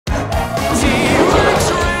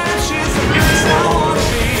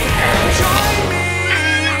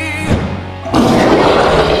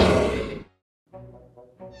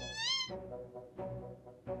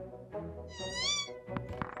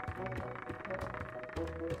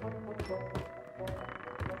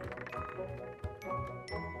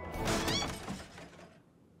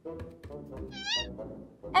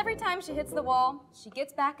Every time she hits the wall, she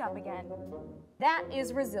gets back up again. That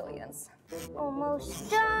is resilience. Almost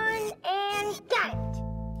done and got it.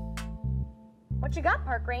 What you got,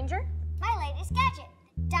 Park Ranger? My latest gadget,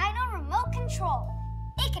 the Dino Remote Control.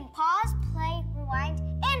 It can pause, play, rewind,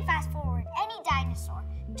 and fast forward any dinosaur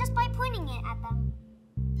just by pointing it at them.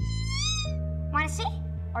 Want to see?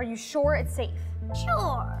 Are you sure it's safe?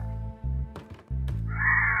 Sure.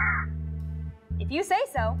 If you say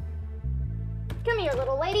so. Come here,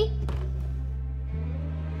 little lady.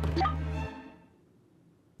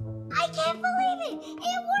 I can't believe it!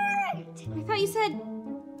 It worked! I thought you said...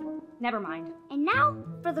 Never mind. And now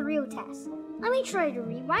for the real test. Let me try to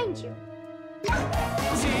rewind you.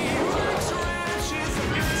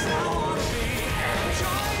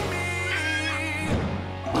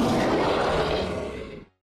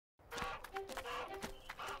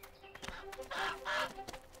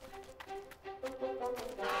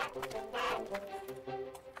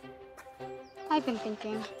 I've been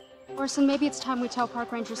thinking. Orson, maybe it's time we tell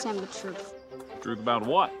Park Ranger Sam the truth. Truth about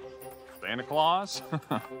what? Santa Claus?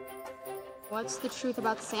 What's the truth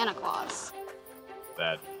about Santa Claus?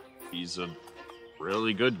 That he's a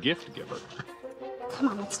really good gift giver. Come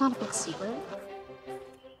on, it's not a big secret.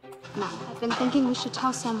 No, I've been thinking we should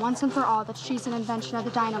tell Sam once and for all that she's an invention of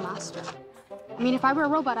the Dino Master. I mean, if I were a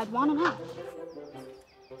robot, I'd want to know.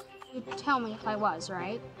 You'd tell me if I was,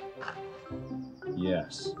 right?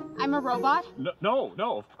 Yes. I'm a robot?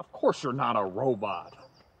 No, of course you're not a robot.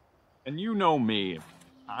 And you know me,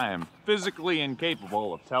 I am physically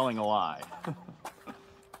incapable of telling a lie.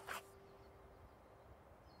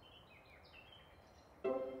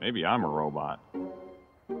 Maybe I'm a robot.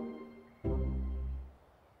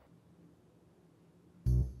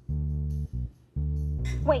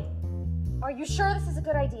 Wait, are you sure this is a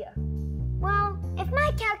good idea? Well, if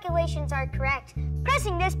my calculations are correct,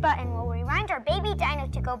 pressing this button will rewind our baby dino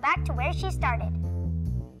to go back to where she started.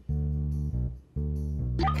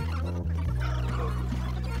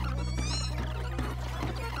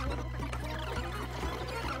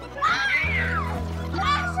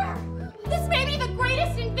 This may be the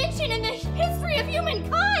greatest invention in the history of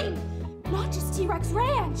humankind! Not just T-Rex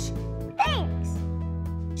Ranch! Thanks!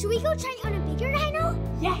 Should we go try on a bigger dino?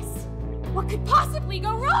 Yes! What could possibly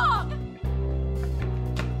go wrong?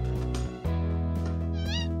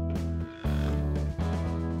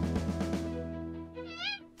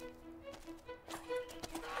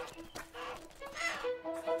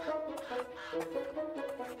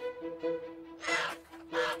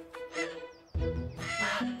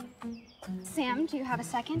 Sam, do you have a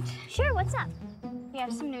second? Sure, what's up? We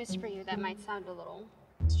have some news for you that might sound a little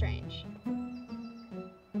strange.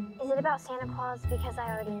 Is it about Santa Claus? Because I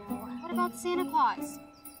already know. What about Santa Claus?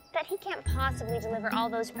 That he can't possibly deliver all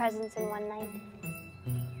those presents in one night.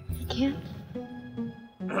 He can't?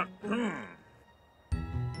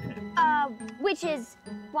 Which is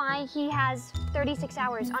why he has 36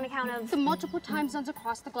 hours on account of... The multiple time zones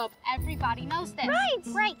across the globe. Everybody knows this.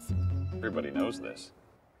 Right. Everybody knows this.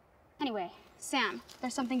 Anyway, Sam,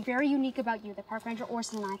 there's something very unique about you that Park Ranger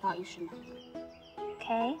Orson and I thought you should know.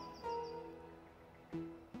 Okay.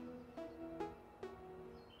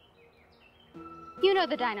 You know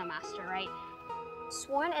the Dino Master, right?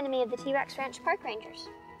 Sworn enemy of the T-Rex Ranch Park Rangers.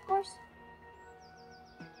 Of course.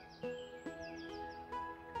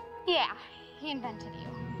 Yeah, he invented you.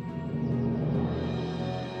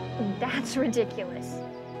 That's ridiculous.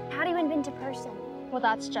 How do you invent a person? Well,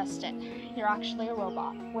 that's just it. You're actually a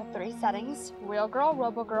robot with 3 settings: Real Girl,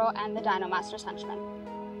 Robo-Girl, and the Dino Master's henchman.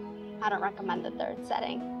 I don't recommend the 3rd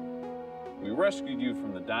setting. We rescued you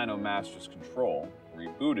from the Dino Master's control,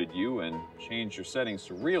 rebooted you, and changed your settings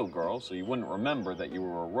to Real Girl so you wouldn't remember that you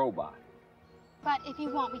were a robot. But if you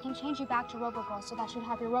want, we can change you back to Robo-Girl so that you'd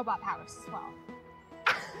have your robot powers as well.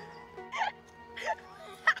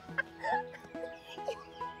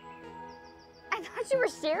 I thought you were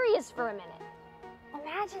serious for a minute.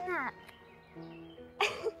 Imagine that.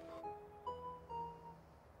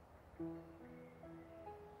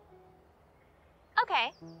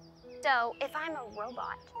 Okay, so if I'm a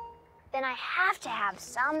robot, then I have to have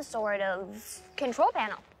some sort of control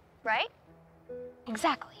panel, right?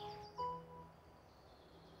 Exactly.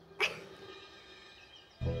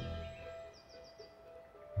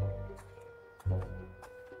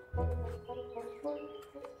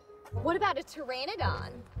 What about a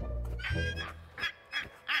pteranodon?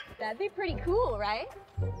 That'd be pretty cool, right?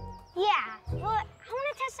 Yeah, but I want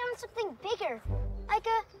to test out something bigger, like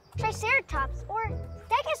a Triceratops or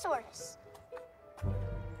Stegosaurus.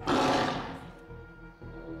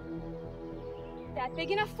 that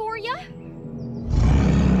big enough for you?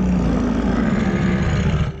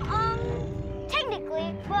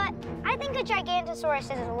 Technically, but I think a Gigantosaurus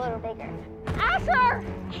is a little bigger. Asher!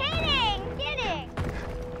 Kidding!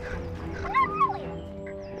 Not really.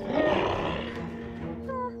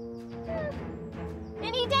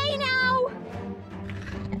 Any day now!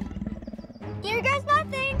 Here goes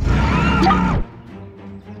nothing.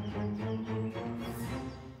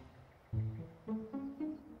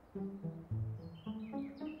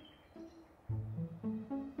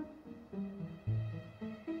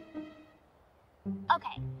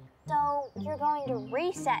 Okay, so you're going to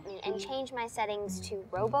reset me and change my settings to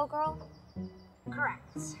Robo-Girl?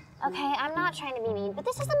 Correct. Okay, I'm not trying to be mean, but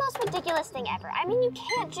this is the most ridiculous thing ever. I mean, you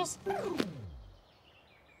can't just...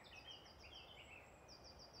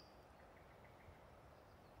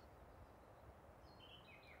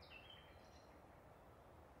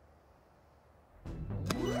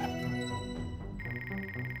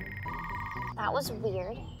 That was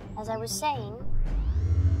weird. As I was saying...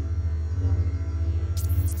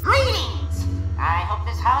 Greetings! I hope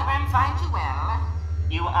this hologram finds you well.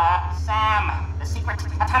 You are Sam, the secret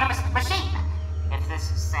autonomous machine. If this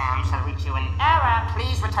Sam shall reach you in error,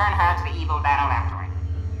 please return her to the evil Dino laboratory.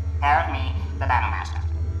 Parrot me, the Dino Master.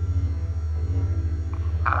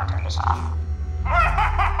 I'm gonna turn this off.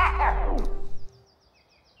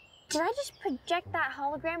 Did I just project that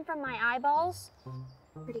hologram from my eyeballs?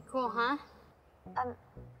 Pretty cool, huh?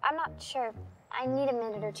 I'm not sure. I need a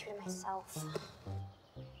minute or two to myself.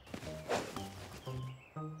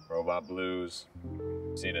 Robot blues.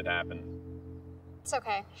 Seen it happen. It's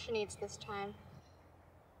okay. She needs this time.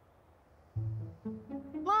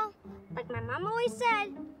 Well, like my mom always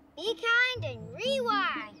said, be kind and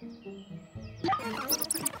rewind.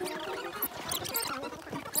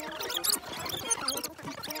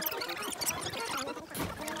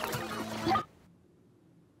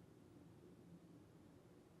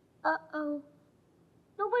 Uh-oh.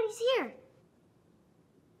 Nobody's here.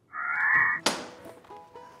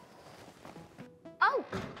 Oh,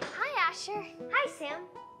 hi, Asher. Hi, Sam.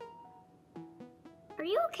 Are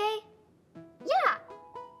you okay? Yeah.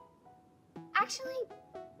 Actually,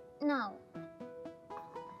 no.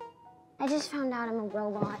 I just found out I'm a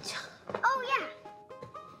robot. Oh, yeah.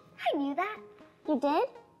 I knew that. You did?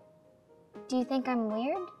 Do you think I'm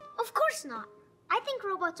weird? Of course not. I think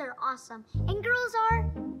robots are awesome, and girls are...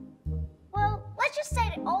 Well, let's just say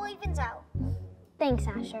it all evens out. Thanks,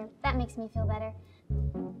 Asher. That makes me feel better.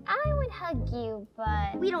 I would hug you,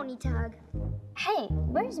 but... We don't need to hug. Hey,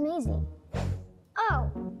 where's Maisie? Oh,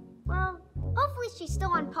 well, hopefully she's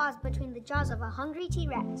still on pause between the jaws of a hungry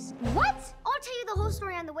T-Rex. What? I'll tell you the whole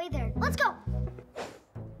story on the way there. Let's go.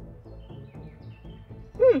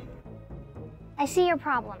 I see your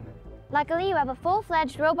problem. Luckily, you have a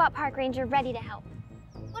full-fledged robot park ranger ready to help.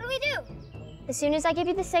 What do we do? As soon as I give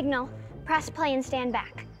you the signal, press play and stand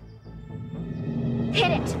back.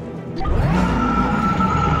 Hit it!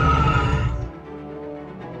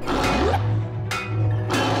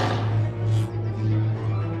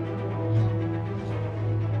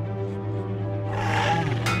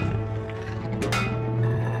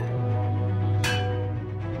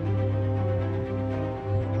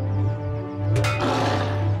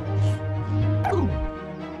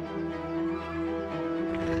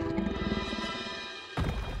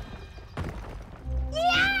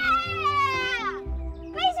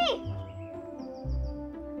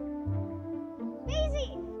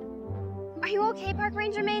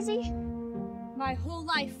 My whole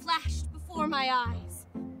life flashed before my eyes.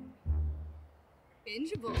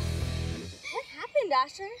 Bingeable. What happened,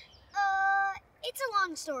 Asher? It's a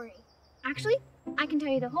long story. Actually, I can tell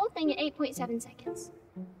you the whole thing in 8.7 seconds.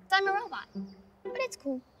 I'm a robot, but it's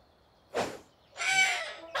cool.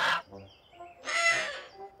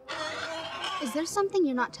 Is there something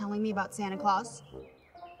you're not telling me about Santa Claus?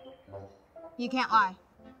 You can't lie,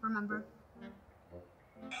 remember?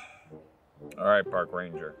 All right, Park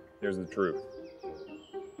Ranger. Here's the truth.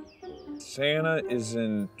 Santa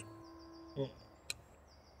isn't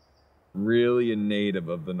really a native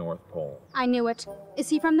of the North Pole. I knew it. Is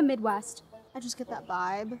he from the Midwest? I just get that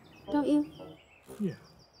vibe, don't you? Yeah.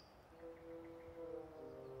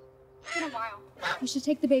 It's been a while. We should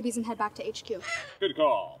take the babies and head back to HQ. Good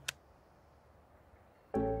call.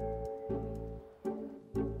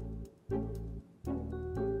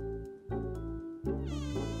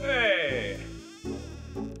 Hey!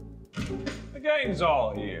 The gang's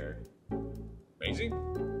all here. Maisie,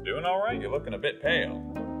 doing all right? You're looking a bit pale.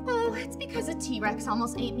 Oh, it's because a T-Rex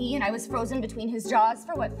almost ate me and I was frozen between his jaws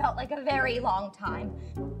for what felt like a very long time.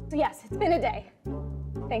 So yes, it's been a day.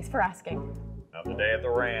 Thanks for asking. How's the day at the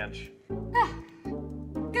ranch?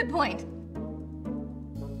 Good point.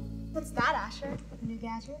 What's that, Asher? A new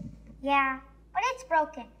gadget? Yeah, but it's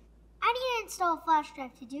broken. I need to install a flash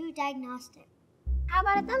drive to do a diagnostic. How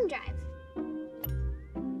about a thumb drive?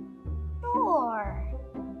 Sure.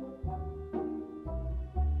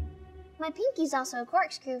 My pinky's also a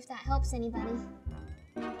corkscrew if that helps anybody.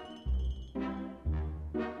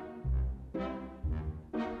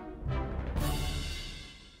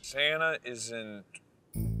 Santa isn't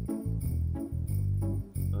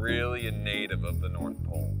really a native of the North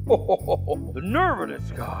Pole. Oh, the nerve of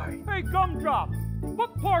this guy. Hey, Gumdrop,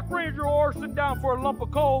 put Park Ranger Orson down for a lump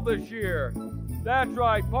of coal this year. That's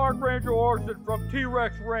right, Park Ranger Orson from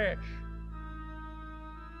T-Rex Ranch.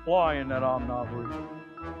 Flying that omnivore.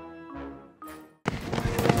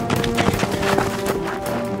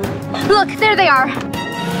 Look, there they are.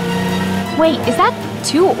 Wait, is that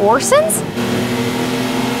 2 Orsons?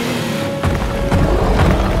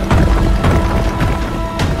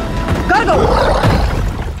 Gotta go.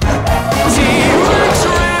 T-Rex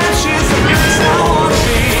Ranch is the place I want to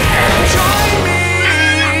be. Join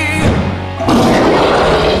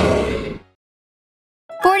me.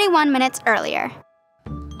 41 minutes earlier.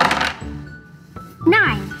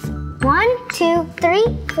 9. 1, 2, 3,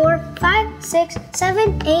 4, 5, 6,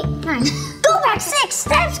 7, 8, 9. Go back 6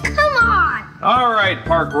 steps, come on! All right,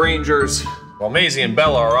 park rangers. While Maisie and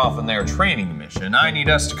Bella are off on their training mission, I need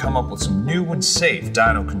us to come up with some new and safe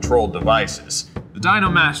dino-controlled devices. The Dino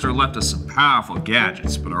Master left us some powerful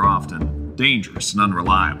gadgets, but are often dangerous and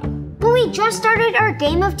unreliable. But we just started our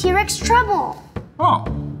game of T-Rex Trouble. Oh,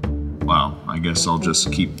 well, I guess I'll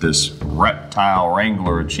just keep this Reptile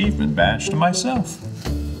Wrangler achievement badge to myself.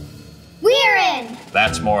 We're in!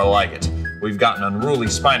 That's more like it. We've got an unruly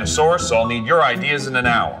Spinosaurus, so I'll need your ideas in an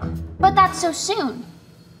hour. But that's so soon.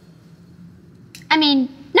 I mean,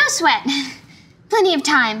 no sweat. Plenty of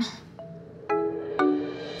time.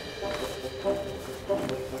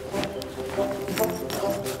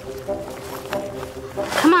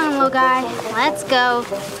 Come on, little guy. Let's go.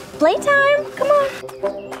 Playtime, come on.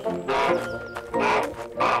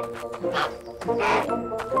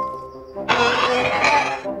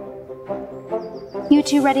 You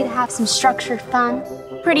two ready to have some structured fun?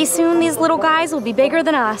 Pretty soon these little guys will be bigger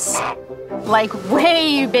than us. Like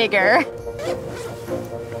way bigger.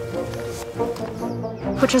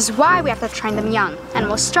 Which is why we have to train them young, and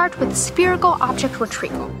we'll start with spherical object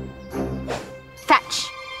retrieval. Fetch.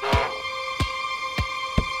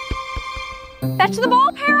 Fetch the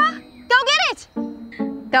ball, Para. Go get it.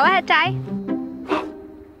 Go ahead, Ty.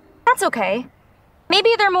 That's okay.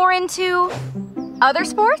 Maybe they're more into other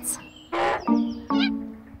sports?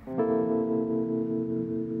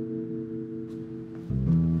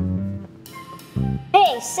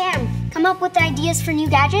 Hey, Sam, come up with ideas for new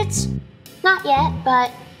gadgets? Not yet,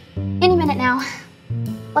 but any minute now.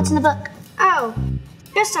 What's in the book? Oh,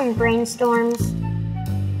 just some brainstorms.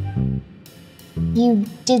 You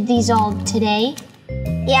did these all today?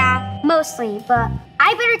 Yeah, mostly, but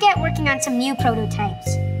I better get working on some new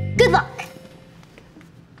prototypes. Good luck!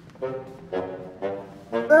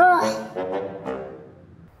 Ugh.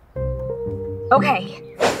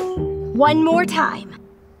 Okay. One more time.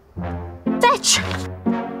 Fetch!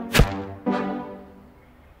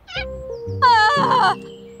 Ah!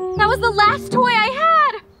 That was the last toy I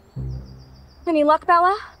had! Any luck,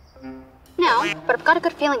 Bella? No, but I've got a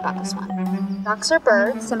good feeling about this one. Ducks are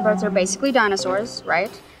birds, and birds are basically dinosaurs,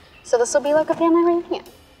 right? So this will be like a family reunion.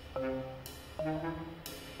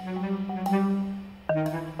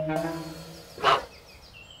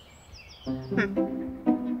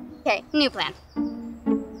 Okay, new plan.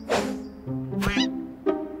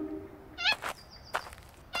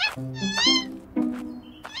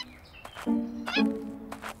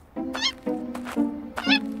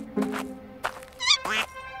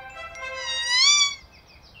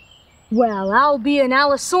 Well, I'll be an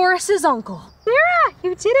Allosaurus's uncle. Sarah,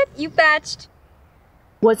 you did it. You fetched.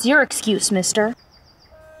 What's your excuse, mister?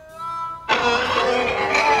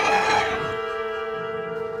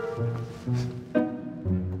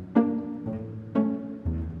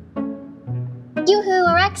 Yoo-hoo,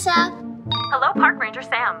 Alexa. Hello, Park Ranger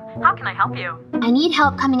Sam. How can I help you? I need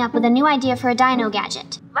help coming up with a new idea for a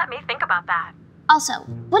Dino-Gadget. Let me think about that. Also,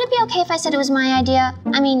 would it be okay if I said it was my idea?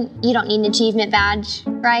 I mean, you don't need an achievement badge,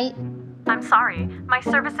 right? I'm sorry. My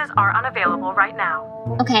services are unavailable right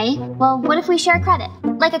now. Okay, well, what if we share credit?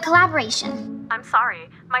 Like a collaboration? I'm sorry.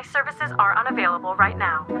 My services are unavailable right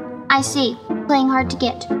now. I see. Playing hard to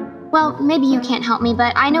get. Well, maybe you can't help me,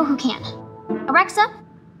 but I know who can. Alexa,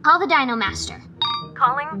 call the Dino Master.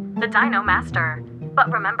 Calling the Dino Master.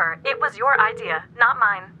 But remember, it was your idea, not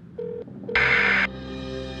mine.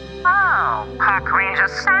 Oh, Park Ranger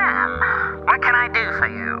Sam. What can I do for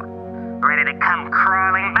you? Ready to come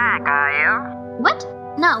crawling back, are you? What?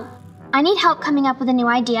 No. I need help coming up with a new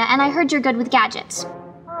idea, and I heard you're good with gadgets.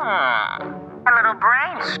 A little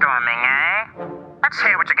brainstorming, eh? Let's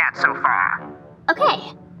hear what you got so far.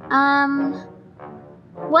 Okay.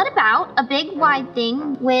 What about a big wide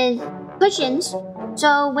thing with cushions,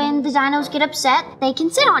 so when the dinos get upset, they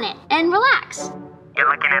can sit on it and relax? You're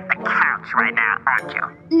looking at the couch right now, aren't you?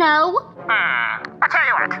 No. I'll tell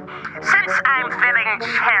you what. Since I'm feeling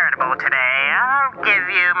charitable today, I'll give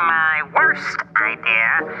you my worst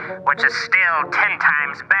idea, which is still 10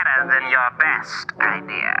 times better than your best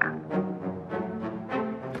idea.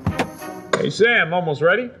 Hey, Sam, almost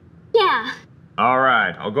ready? Yeah. All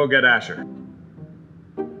right, I'll go get Asher.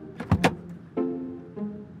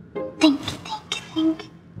 Think.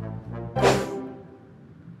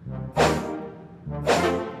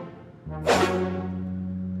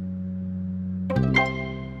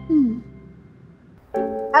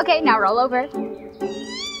 Okay, now roll over.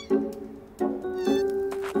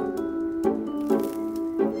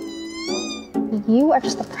 You are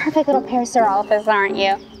just the perfect little Parasaurolophus, aren't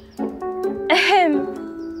you?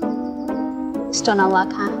 Still no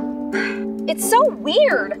luck, huh? It's so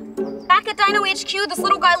weird. Back at Dino HQ, this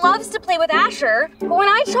little guy loves to play with Asher, but when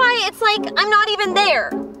I try, it's like I'm not even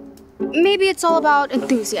there. Maybe it's all about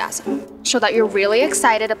enthusiasm. Show that you're really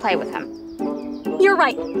excited to play with him. You're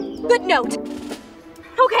right. Good note.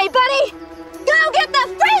 Okay, buddy, go get the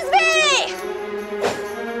frisbee!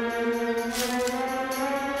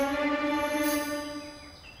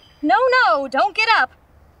 No, don't get up.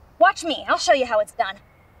 Watch me, I'll show you how it's done.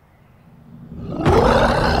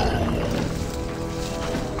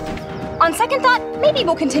 On second thought, maybe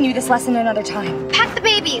we'll continue this lesson another time. Pack the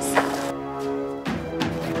babies.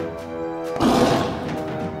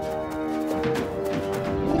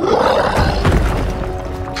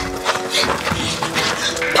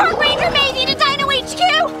 Park Ranger Maisie to Dino HQ!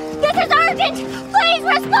 This is urgent! Please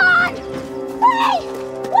respond!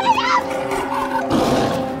 Wait up!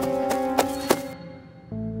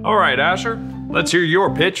 All right, Asher, let's hear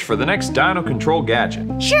your pitch for the next Dino Control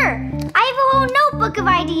gadget. Sure. I have a whole notebook of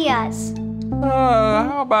ideas.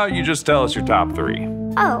 How about you just tell us your top 3?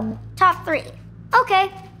 Oh, top 3.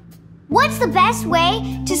 Okay. What's the best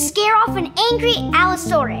way to scare off an angry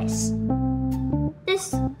Allosaurus?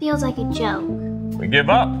 This feels like a joke. We give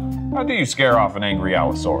up. How do you scare off an angry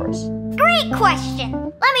Allosaurus? Great question.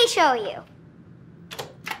 Let me show you.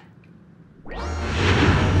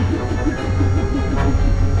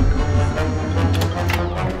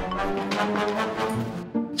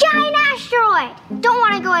 Giant asteroid! Don't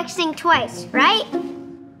want to go extinct twice, right?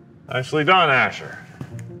 Nicely done, Asher.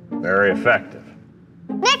 Very effective.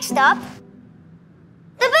 Next up,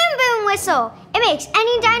 the boom boom whistle. It makes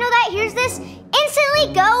any dino that hears this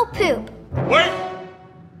instantly go poop. Wait!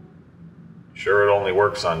 Sure it only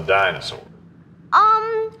works on dinosaurs?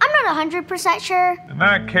 I'm not 100% sure. In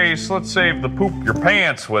that case, let's save the poop your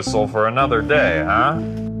pants whistle for another day, huh?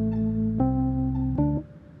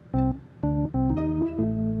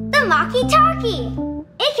 The walkie-talkie.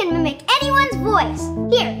 It can mimic anyone's voice.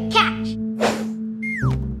 Here, catch.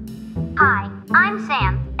 Hi, I'm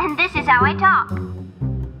Sam, and this is how I talk.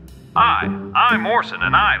 Hi, I'm Orson,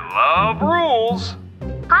 and I love rules.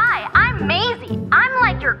 Hi, I'm Maisie. I'm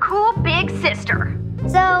like your cool big sister.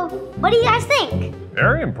 So, what do you guys think?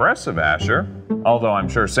 Very impressive, Asher. Although I'm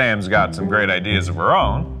sure Sam's got some great ideas of her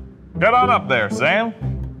own. Get on up there, Sam.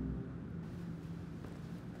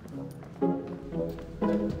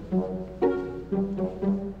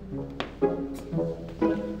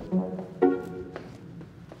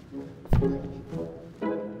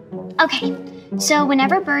 Okay, so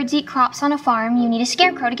whenever birds eat crops on a farm, you need a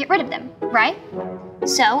scarecrow to get rid of them, right?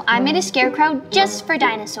 So I made a scarecrow just for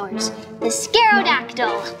dinosaurs, the Scarodactyl.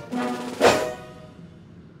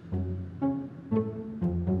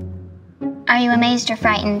 Are you amazed or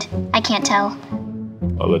frightened? I can't tell.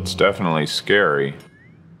 Well, it's definitely scary. It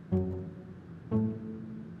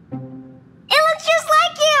looks just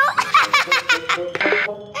like you!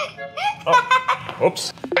 Oh,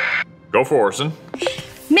 oops. Go for Orson.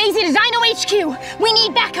 Maisie to Dino HQ! We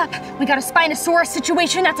need backup! We got a Spinosaurus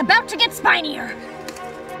situation that's about to get spinier!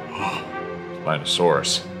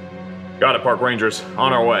 Spinosaurus. Got it, Park Rangers.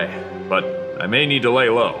 On our way. But I may need to lay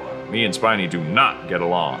low. Me and Spiny do not get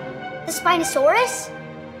along. The Spinosaurus?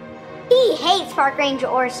 He hates Park Ranger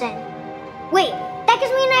Orson. Wait, that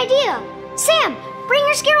gives me an idea. Sam, bring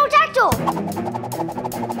your Scarodactyl!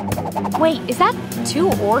 Wait, is that 2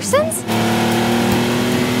 Orsons?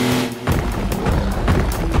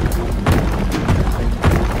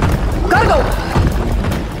 Gotta go!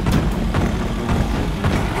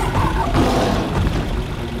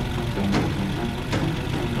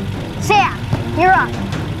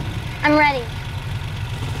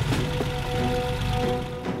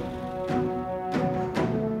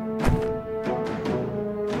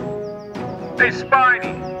 Hey,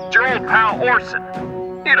 Spidey, it's your old pal Orson.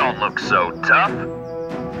 You don't look so tough.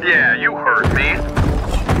 Yeah, you heard me.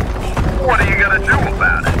 What are you gonna do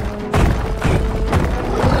about it?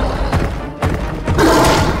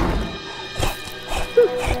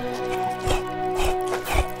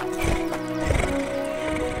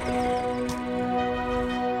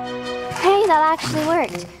 Hey, that actually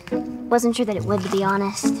worked. Wasn't sure that it would, to be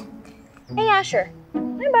honest. Hey, Asher.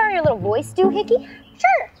 Can I borrow your little voice doohickey?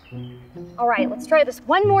 Sure. All right, let's try this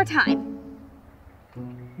one more time.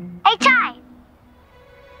 Hey, Chai.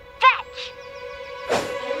 Fetch.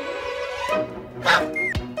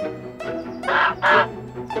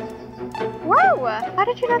 Whoa, how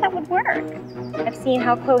did you know that would work? I've seen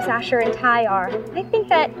how close Asher and Ty are. I think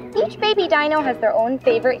that each baby dino has their own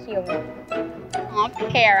favorite human. Aw,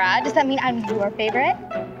 Kara, does that mean I'm your favorite?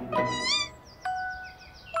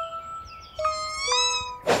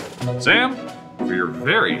 Sam, for your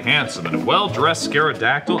very handsome and well-dressed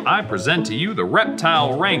Scarodactyl, I present to you the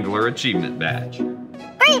Reptile Wrangler Achievement Badge.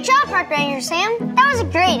 Great job, Park Ranger Sam. That was a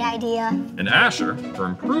great idea. And Asher, for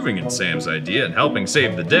improving in Sam's idea and helping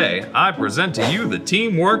save the day, I present to you the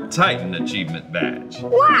Teamwork Titan Achievement Badge.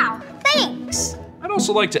 Wow, thanks. I'd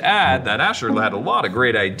also like to add that Asher had a lot of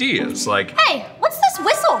great ideas, like, Hey, what's this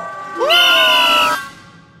whistle?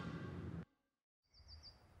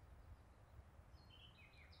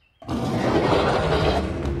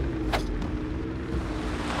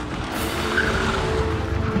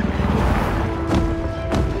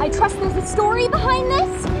 I trust there's a story behind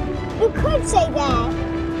this? You could say that.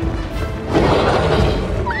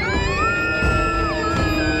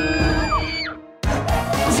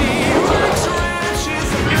 T-Rex Ranch is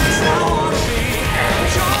the place I wanna be.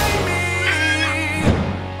 Join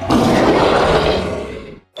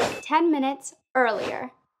me. 10 minutes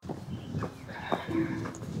earlier.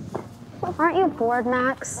 Aren't you bored,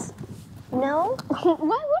 Max? No? Why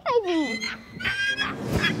would I be?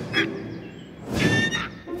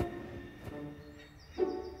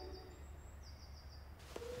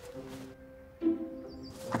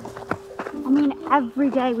 I mean, every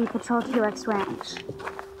day we patrol T-Rex Ranch.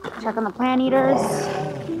 Check on the plant eaters.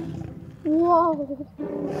 Whoa.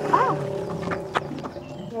 Oh.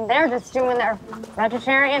 They're just doing their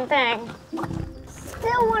vegetarian thing.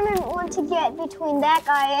 Still wouldn't want to get between that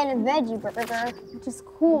guy and a veggie burger. Which is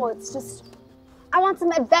cool, it's just... I want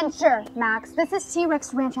some adventure, Max. This is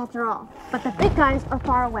T-Rex Ranch after all. But the big guys are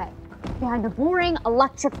far away, behind a boring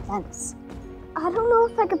electric fence. I don't know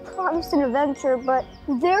if I could promise an adventure, but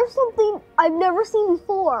there's something I've never seen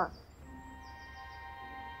before.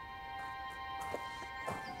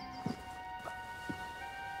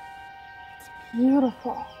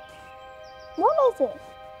 Beautiful. What is it?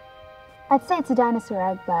 I'd say it's a dinosaur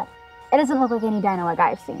egg, but it doesn't look like any dino egg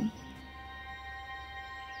I've seen.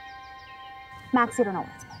 Max, you don't know what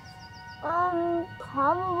it's about.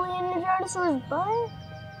 Probably in the dinosaur's butt.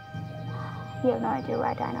 You have no idea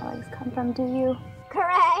where dino eggs come from, do you?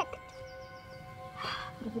 Correct.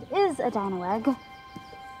 But if it is a dino egg,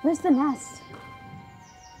 where's the nest?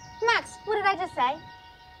 Max, what did I just say?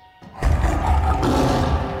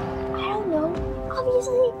 I don't know.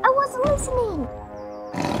 Obviously, I wasn't listening.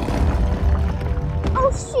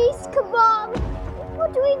 Oh, sheesh kebab.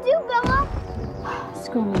 What do we do, Bella?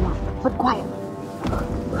 Screaming now, but quiet.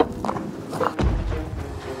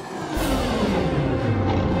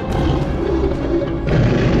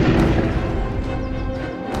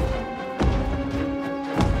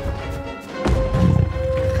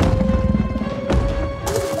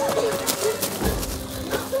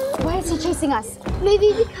 Why is he chasing us?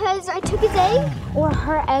 Maybe because I took his egg? Or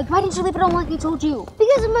her egg? Why didn't you leave it on like I told you?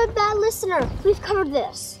 Because I'm a bad listener. We've covered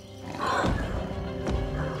this.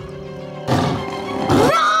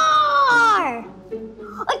 Roar!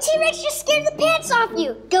 A T-Rex just scared the pants off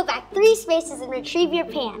you. Go back 3 spaces and retrieve your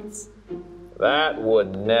pants. that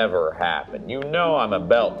would never happen. You know I'm a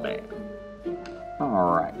belt man.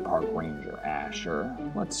 All right, Park Ranger Asher.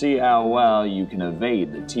 Let's see how well you can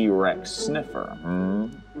evade the T-Rex sniffer,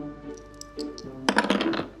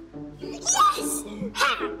 Yes!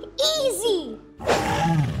 Ha! Easy!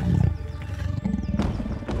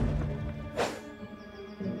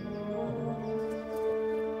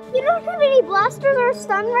 You don't have any blasters or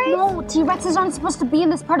stun rays? No, T-Rexes aren't supposed to be in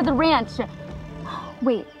this part of the ranch.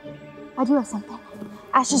 Wait, I do have something.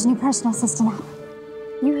 Asher's new personal assistant app.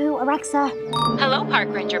 Yoo-hoo, Alexa. Hello, Park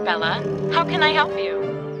Ranger Bella. How can I help you?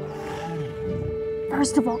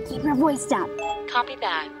 First of all, keep your voice down. Copy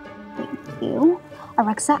that. Thank you.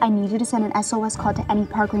 Alexa, I need you to send an SOS call to any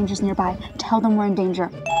park rangers nearby. Tell them we're in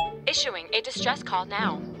danger. Issuing a distress call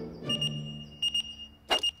now.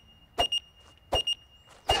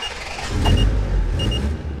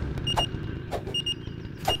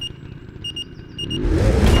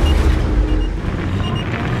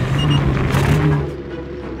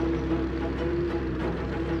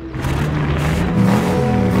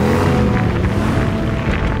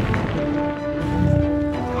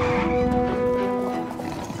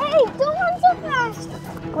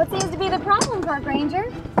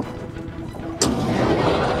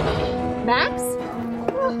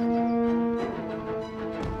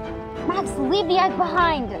 Max, leave the egg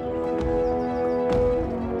behind.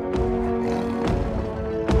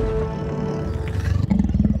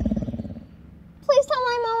 Please tell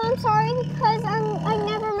my mom I'm sorry because I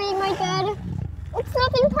never made my bed. It's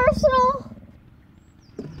nothing personal.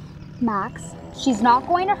 Max, she's not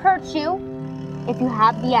going to hurt you if you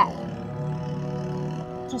have the egg.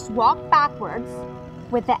 Just walk backwards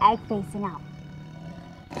with the egg facing out.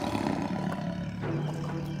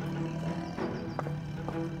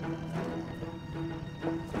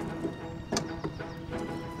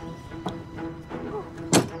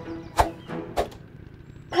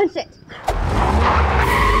 Punch it.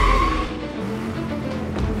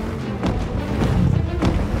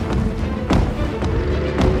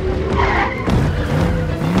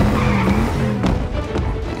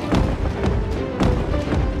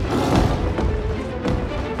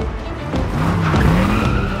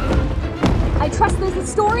 I trust there's a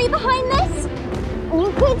story behind this?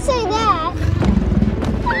 You could say that.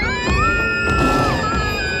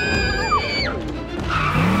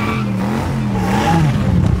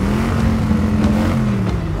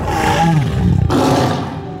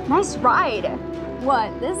 Nice ride.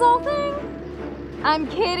 What, this whole thing? I'm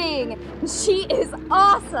kidding. She is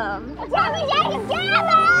awesome. Together! Yeah!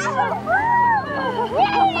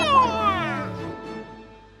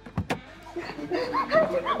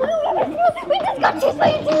 We just got chased by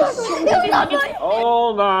a T-Rex.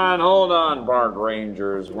 Hold on, Park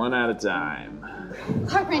Rangers. One at a time.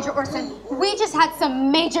 Park Ranger Orson, we just had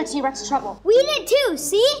some major T-Rex trouble. We did too,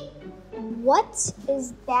 see? What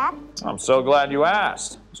is that? I'm so glad you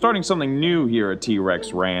asked. Starting something new here at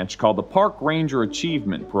T-Rex Ranch called the Park Ranger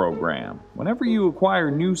Achievement Program. Whenever you acquire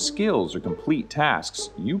new skills or complete tasks,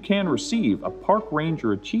 you can receive a Park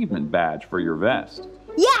Ranger Achievement badge for your vest.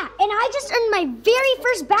 Yeah, and I just earned my very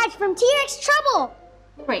first badge from T-Rex Trouble.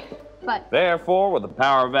 Wait, but Therefore, with the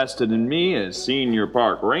power vested in me as Senior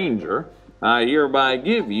Park Ranger, I hereby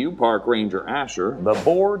give you, Park Ranger Asher, the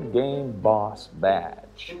Board Game Boss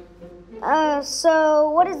Badge. So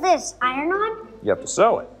what is this? Iron-on? You have to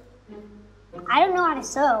sew it. I don't know how to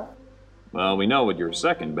sew. Well, we know what your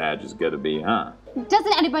second badge is going to be, huh?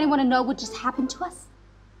 doesn't anybody want to know what just happened to us?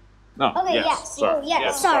 No. Okay, yes.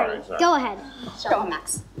 Sorry. Go ahead. Go on,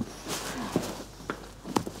 Max.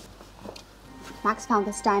 Max found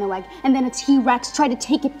this dino egg, and then a T-Rex tried to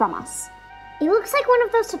take it from us. It looks like one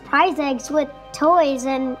of those surprise eggs with toys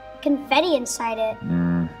and confetti inside it.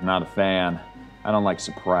 Not a fan. I don't like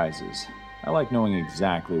surprises. I like knowing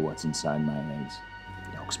exactly what's inside my eggs.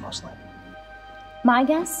 Yolks mostly. My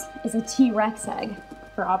guess is a T-Rex egg,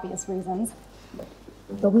 for obvious reasons.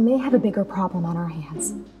 But we may have a bigger problem on our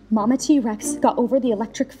hands. Mama T-Rex got over the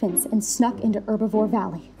electric fence and snuck into Herbivore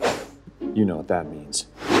Valley. You know what that means.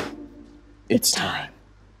 It's time.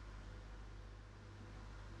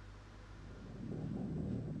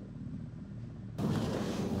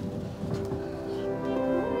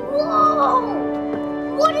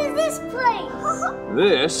 Whoa! What is this place?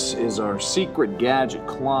 This is our secret gadget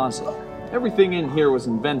closet. Everything in here was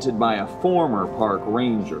invented by a former park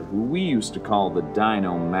ranger who we used to call the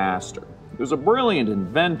Dino Master. He was a brilliant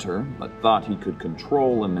inventor, but thought he could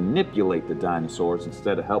control and manipulate the dinosaurs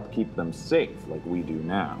instead of help keep them safe like we do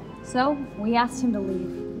now. So, we asked him to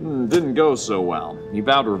leave. Didn't go so well. He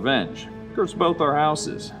vowed revenge. Cursed both our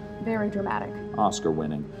houses. Very dramatic. Oscar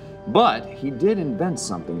winning. But he did invent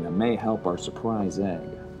something that may help our surprise egg.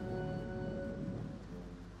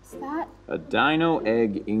 What's that? A dino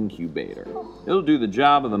egg incubator. It'll do the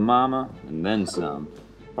job of the mama and then some.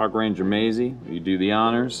 Park Ranger Maisie, will you do the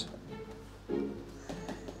honors?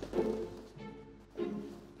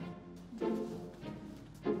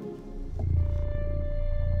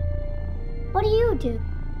 What do you do?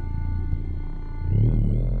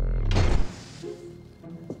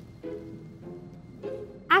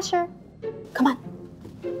 Asher, come on.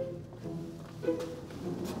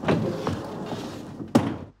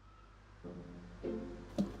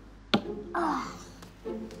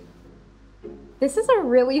 This is a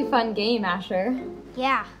really fun game, Asher.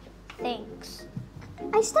 Yeah, thanks.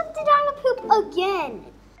 I stepped in dino poop again,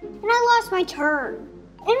 and I lost my turn.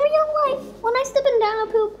 In real life, when I step in dino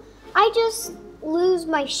poop, I just lose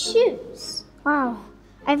my shoes. Wow,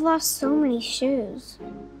 I've lost so many shoes.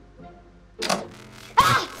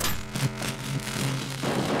 Ah!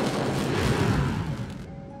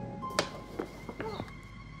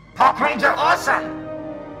 Park Ranger Orson!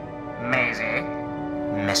 Maisie,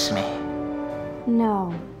 miss me?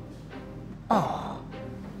 No. Oh,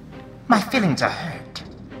 my feelings are hurt.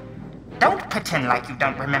 Don't pretend like you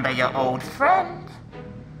don't remember your old friend,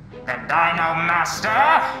 the Dino Master.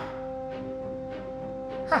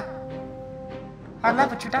 Huh. I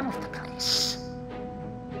love what you've done with the place.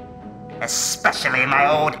 Especially my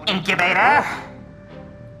old incubator.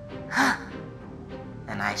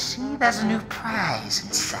 And I see there's a new prize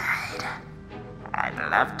inside. I'd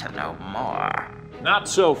love to know more. Not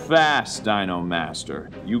so fast, Dino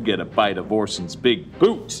Master. You get a bite of Orson's big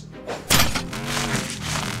boot.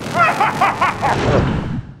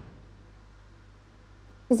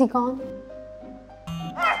 Is he gone?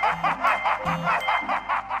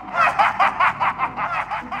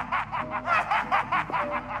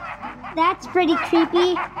 That's pretty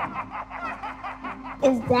creepy.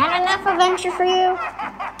 Is that enough adventure for you?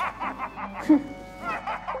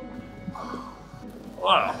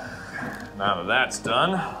 Well, now that that's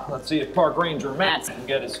done, let's see if Park Ranger Matt can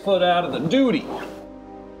get his foot out of the duty.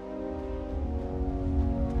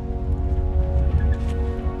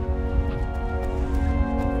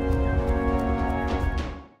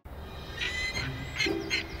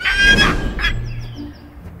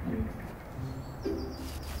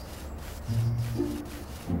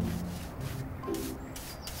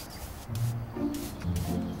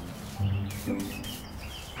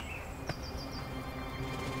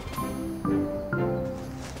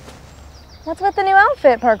 What's with the new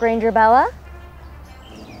outfit, Park Ranger Bella?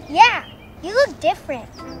 Yeah, you look different.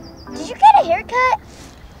 Did you get a haircut?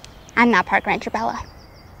 I'm not Park Ranger Bella.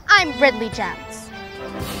 I'm Ridley Jones.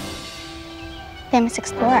 Famous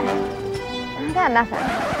explorer. I got nothing.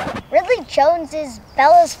 Ridley Jones is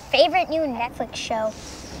Bella's favorite new Netflix show.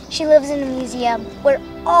 She lives in a museum where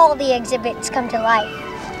all the exhibits come to life.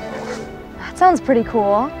 That sounds pretty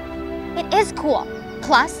cool. It is cool.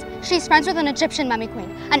 Plus, she's friends with an Egyptian mummy queen,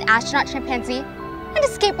 an astronaut chimpanzee, and a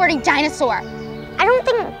skateboarding dinosaur. I don't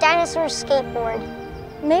think dinosaurs skateboard.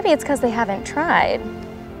 Maybe it's because they haven't tried.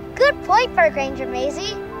 Good point, Park Ranger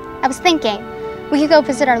Maisie. I was thinking we could go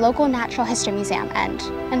visit our local natural history museum and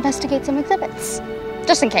investigate some exhibits,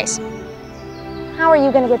 just in case. How are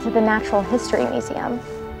you going to get to the Natural History Museum?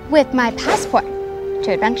 With my passport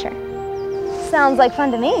to adventure. Sounds like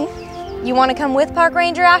fun to me. You want to come with Park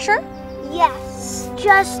Ranger Asher? Yes,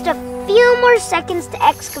 just a few more seconds to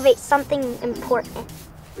excavate something important.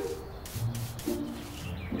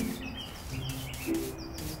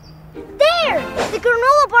 There! The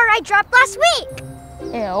granola bar I dropped last week!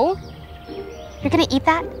 Ew. You're gonna eat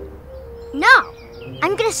that? No,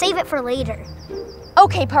 I'm gonna save it for later.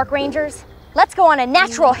 Okay, Park Rangers, let's go on a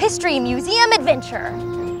Natural History Museum adventure.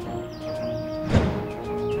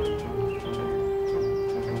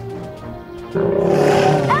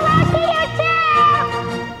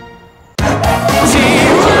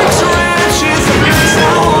 T-Rex ranches is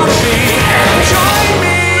launching. Join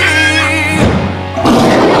me.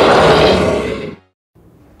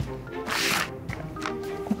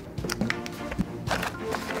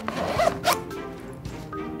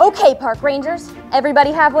 Okay, Park Rangers,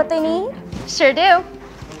 everybody have what they need? Sure do.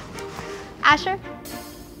 Asher?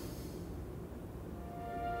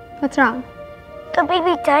 What's wrong? The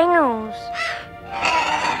baby dinos.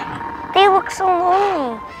 They look so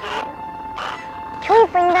lonely. Can we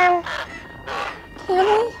bring them? Can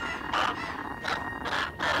we?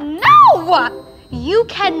 No! You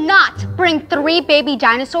cannot bring 3 baby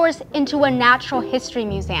dinosaurs into a natural history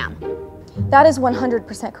museum. That is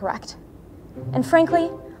 100% correct. And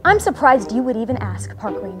frankly, I'm surprised you would even ask,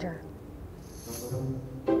 Park Ranger.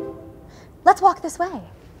 Let's walk this way.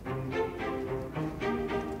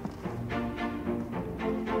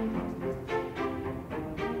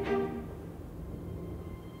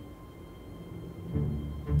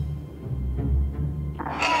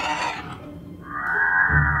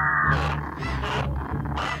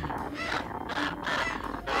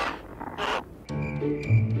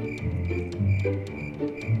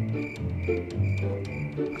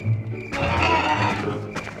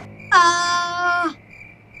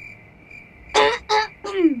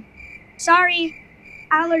 Sorry,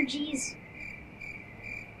 allergies.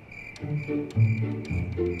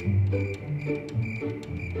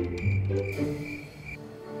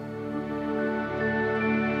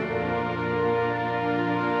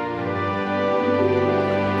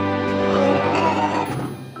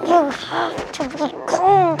 You have to be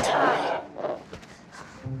calm, Ty.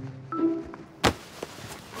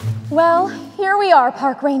 Well, here we are,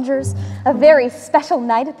 Park Rangers. A very special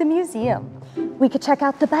night at the museum. We could check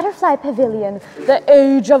out the butterfly pavilion, the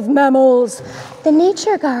age of mammals, the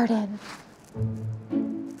nature garden,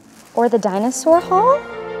 or the dinosaur hall?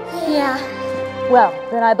 Yeah. Well,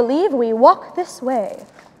 then I believe we walk this way.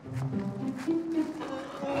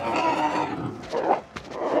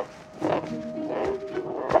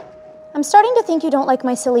 I'm starting to think you don't like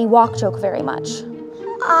my silly walk joke very much.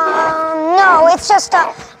 No, it's just,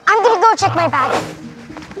 I'm need to go check my bag.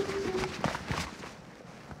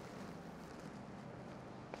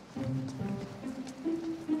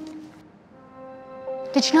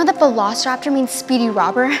 Did you know that Velociraptor means speedy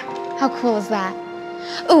robber? How cool is that?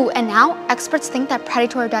 Ooh, and now experts think that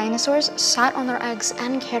predatory dinosaurs sat on their eggs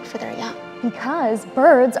and cared for their young. Because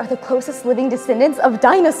birds are the closest living descendants of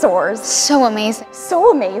dinosaurs. So amazing.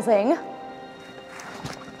 So amazing.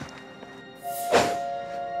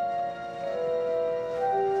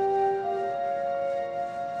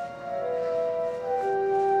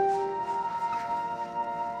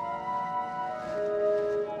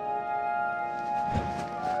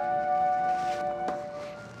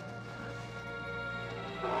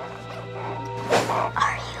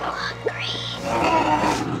 Are you hungry?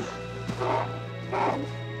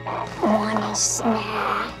 Want a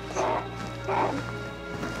snack?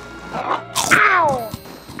 Ow!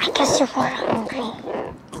 I guess you were hungry.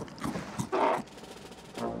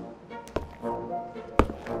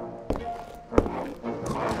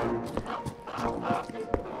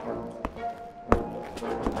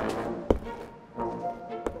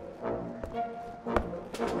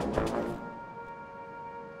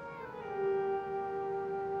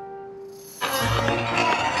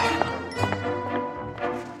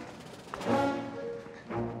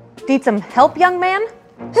 Need some help, young man?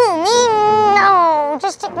 Who, me? No,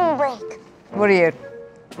 just taking a break. What are you,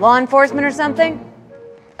 law enforcement or something?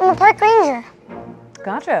 I'm a park ranger.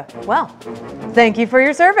 Gotcha. Well, thank you for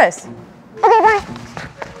your service. Okay, bye.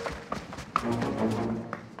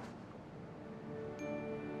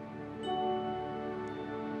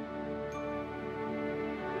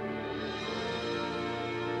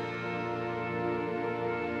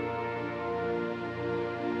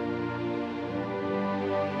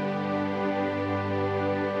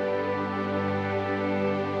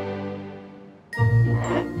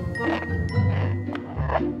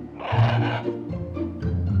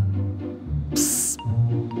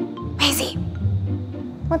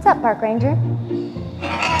 What's up, Park Ranger?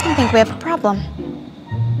 I think we have a problem.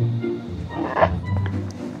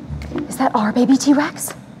 Is that our baby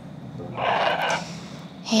T-Rex?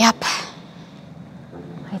 Yep.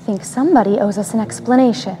 I think somebody owes us an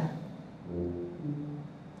explanation.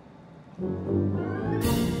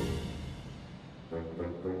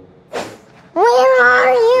 Where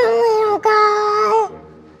are you, little guy?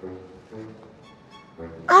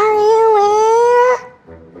 Are you here?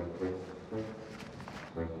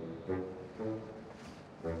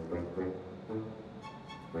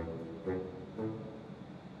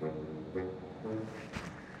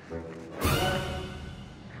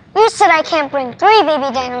 You said I can't bring 3 baby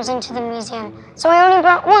dinos into the museum, so I only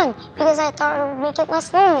brought 1 because I thought it would make it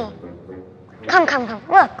less lonely. Come, come, come.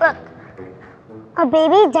 Look, look. A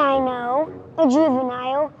baby dino, a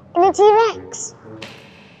juvenile, and a T-Rex.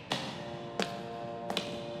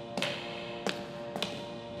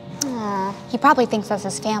 Aw, he probably thinks that's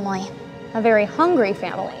his family. A very hungry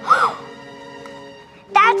family.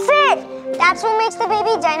 That's it! That's what makes the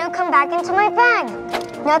baby dino come back into my bag.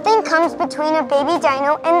 Nothing comes between a baby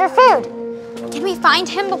dino and their food. Can we find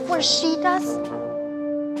him before she does?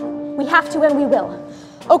 We have to and we will.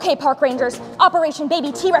 Okay, Park Rangers, Operation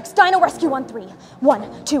Baby T-Rex Dino Rescue on 3.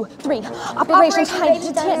 1, 2, 3. Operation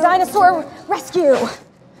Tiny Dinosaur Rescue.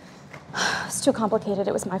 It's too complicated,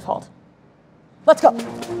 it was my fault. Let's go.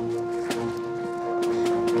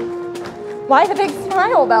 Why the big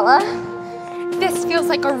smile, Bella? This feels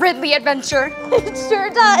like a Ridley adventure. It sure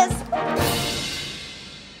does.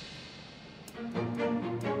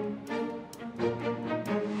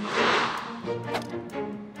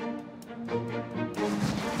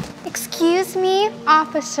 Excuse me,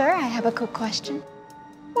 officer, I have a quick question.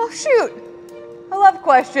 Well, shoot. I love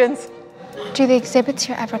questions. Do the exhibits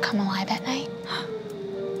here ever come alive at night?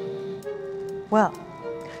 Well,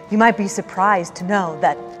 you might be surprised to know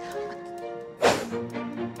that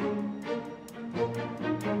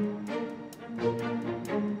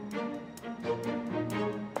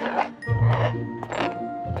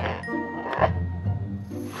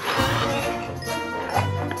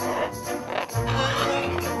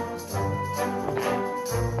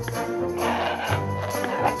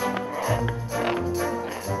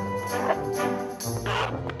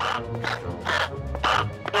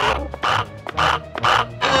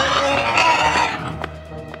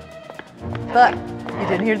but you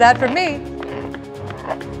didn't hear that from me.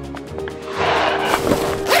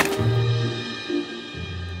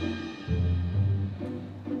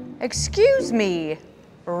 Excuse me,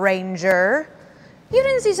 Ranger. You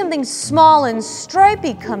didn't see something small and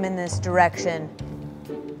stripy come in this direction,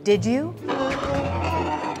 did you?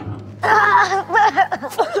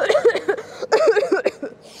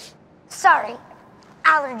 Sorry,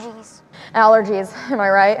 allergies. Allergies, am I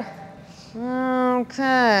right?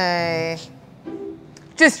 Okay.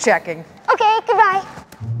 Just checking. Okay, goodbye.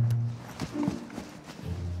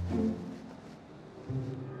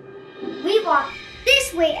 We walked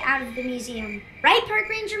this way out of the museum. Right, Park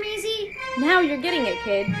Ranger Maisie? Now you're getting it,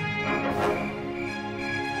 kid.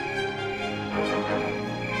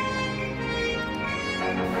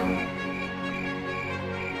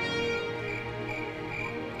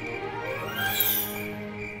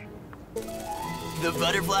 The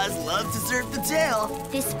butterflies love to surf the tail.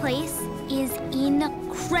 This place is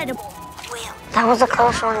incredible. That was a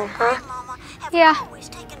close one, huh? Yeah,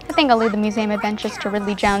 I think I'll leave the museum adventures to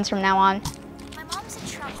Ridley Jones from now on. My mom's in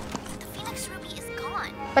trouble. The Phoenix Ruby is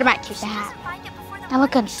gone. But I might keep the hat. Find it before the Now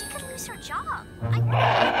look good. She could lose her job.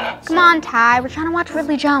 Come on, Ty, we're trying to watch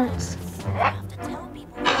Ridley Jones.